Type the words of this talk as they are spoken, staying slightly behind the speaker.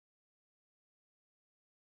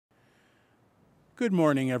Good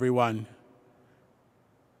morning, everyone.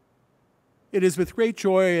 It is with great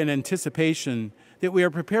joy and anticipation that we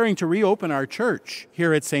are preparing to reopen our church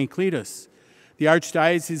here at St. Cletus. The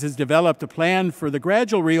Archdiocese has developed a plan for the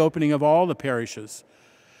gradual reopening of all the parishes.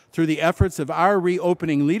 Through the efforts of our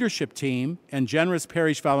reopening leadership team and generous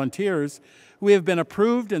parish volunteers, we have been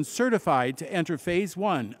approved and certified to enter Phase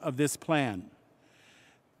 1 of this plan.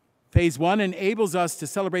 Phase 1 enables us to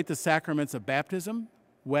celebrate the sacraments of baptism,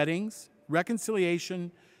 weddings, reconciliation,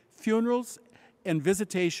 funerals, and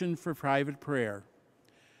visitation for private prayer.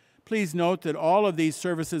 Please note that all of these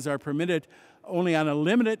services are permitted only on a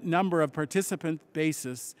limited number of participant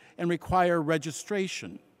basis and require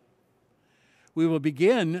registration. We will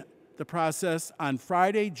begin the process on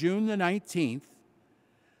Friday, June the 19th,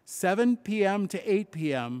 7 p.m. to 8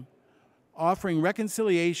 p.m., offering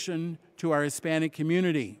reconciliation to our Hispanic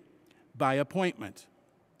community by appointment.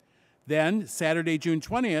 Then, Saturday, June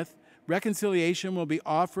 20th, reconciliation will be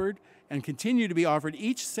offered and continue to be offered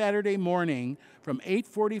each Saturday morning from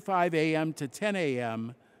 8:45 a.m. to 10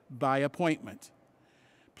 a.m. by appointment.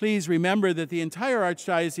 Please remember that the entire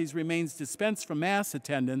Archdiocese remains dispensed from Mass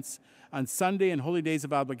attendance on Sunday and holy days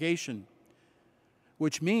of obligation,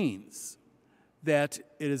 which means that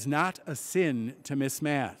it is not a sin to miss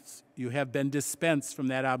Mass. You have been dispensed from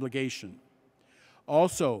that obligation.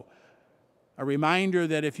 Also, a reminder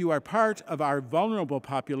that if you are part of our vulnerable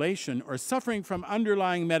population or suffering from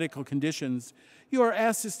underlying medical conditions, you are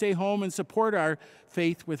asked to stay home and support our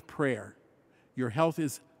faith with prayer. Your health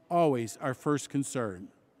is always our first concern.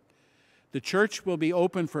 The church will be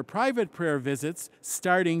open for private prayer visits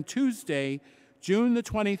starting Tuesday, June the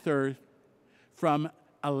 23rd, from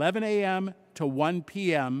 11 a.m. to 1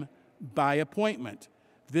 p.m. by appointment.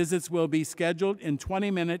 Visits will be scheduled in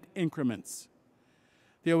 20-minute increments.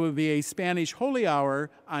 There will be a Spanish Holy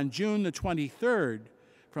Hour on June the 23rd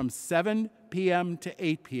from 7 p.m. to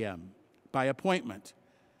 8 p.m. by appointment.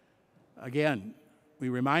 Again, we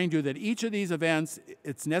remind you that each of these events,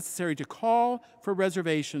 it's necessary to call for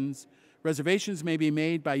reservations. Reservations may be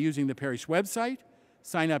made by using the parish website,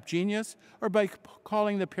 Sign Up Genius, or by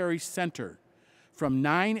calling the parish center from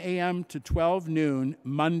 9 a.m. to 12 noon,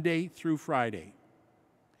 Monday through Friday.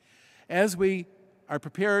 As we are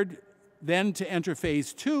prepared then to enter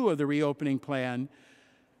Phase 2 of the reopening plan,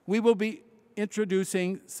 we will be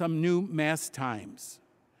introducing some new Mass times.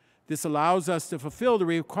 This allows us to fulfill the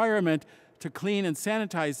requirement to clean and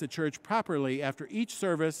sanitize the church properly after each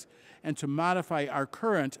service and to modify our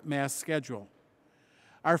current Mass schedule.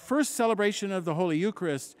 Our first celebration of the Holy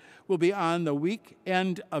Eucharist will be on the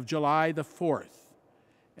weekend of July the 4th,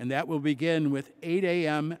 and that will begin with 8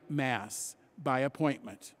 a.m. Mass by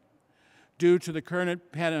appointment. Due to the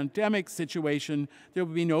current pandemic situation, there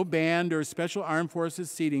will be no band or special armed forces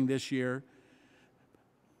seating this year,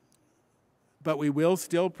 but we will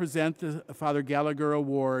still present the Father Gallagher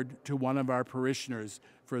Award to one of our parishioners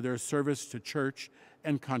for their service to church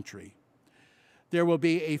and country. There will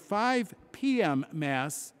be a 5 p.m.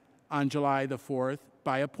 Mass on July the 4th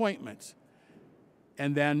by appointment.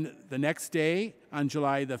 And then the next day, on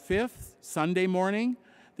July the 5th, Sunday morning,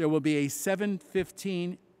 there will be a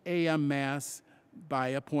 7:15 a.m. Mass by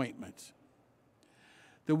appointment.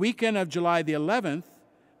 The weekend of July the 11th,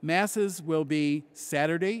 Masses will be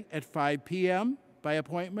Saturday at 5 p.m. by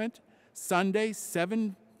appointment, Sunday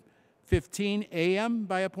 7:15 a.m.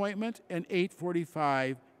 by appointment, and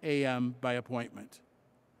 8:45 a.m. by appointment.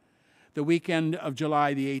 The weekend of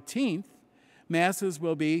July the 18th, Masses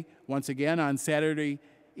will be once again on Saturday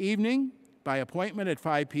evening by appointment at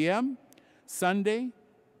 5 p.m., Sunday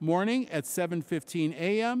morning at 7:15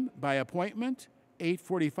 a.m. by appointment,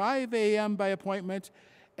 8:45 a.m. by appointment,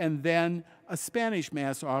 and then a Spanish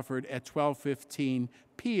Mass offered at 12:15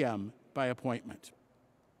 p.m. by appointment.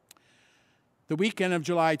 The weekend of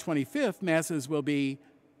July 25th, Masses will be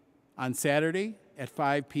on Saturday at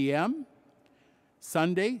 5 p.m.,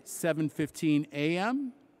 Sunday 7:15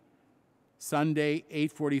 a.m., Sunday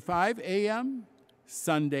 8:45 a.m.,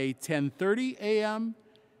 Sunday 10:30 a.m.,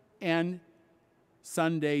 and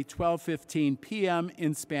Sunday, 12:15 p.m.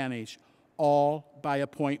 in Spanish, all by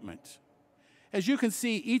appointment. As you can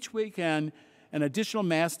see, each weekend, an additional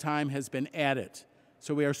Mass time has been added,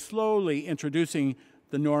 so we are slowly introducing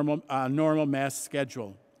the normal Mass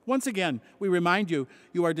schedule. Once again, we remind you,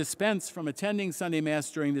 you are dispensed from attending Sunday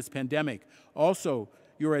Mass during this pandemic. Also,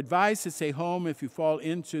 you are advised to stay home if you fall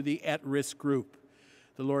into the at-risk group.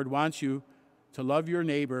 The Lord wants you to love your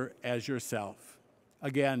neighbor as yourself.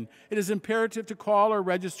 Again, it is imperative to call or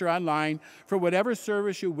register online for whatever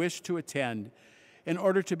service you wish to attend. In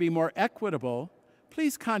order to be more equitable,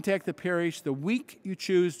 please contact the parish the week you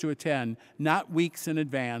choose to attend, not weeks in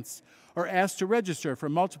advance, or ask to register for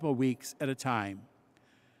multiple weeks at a time.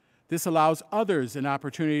 This allows others an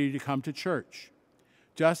opportunity to come to church.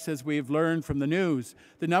 Just as we've learned from the news,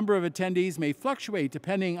 the number of attendees may fluctuate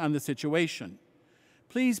depending on the situation.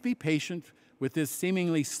 Please be patient with this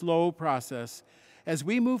seemingly slow process. As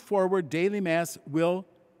we move forward, daily Mass will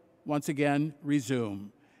once again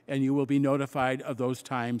resume, and you will be notified of those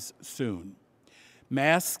times soon.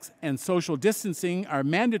 Masks and social distancing are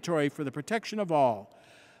mandatory for the protection of all.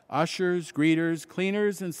 Ushers, greeters,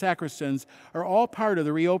 cleaners, and sacristans are all part of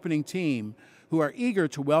the reopening team who are eager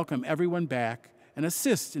to welcome everyone back and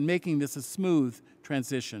assist in making this a smooth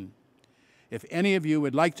transition. If any of you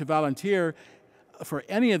would like to volunteer for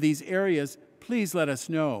any of these areas, please let us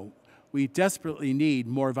know. We desperately need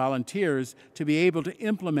more volunteers to be able to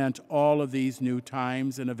implement all of these new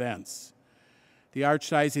times and events. The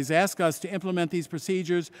Archdiocese asks us to implement these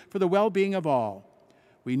procedures for the well-being of all.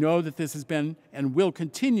 We know that this has been and will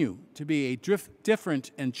continue to be a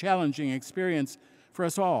different and challenging experience for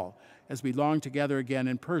us all as we long together again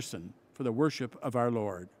in person for the worship of our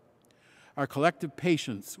Lord. Our collective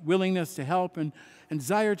patience, willingness to help, and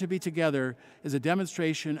desire to be together is a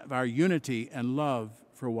demonstration of our unity and love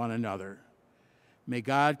for one another. May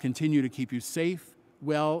God continue to keep you safe,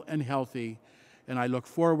 well, and healthy, and I look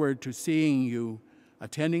forward to seeing you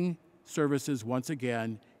attending services once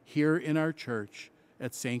again here in our church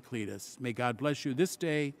at St. Cletus. May God bless you this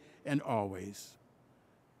day and always.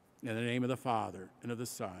 In the name of the Father, and of the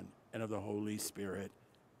Son, and of the Holy Spirit,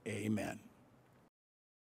 amen.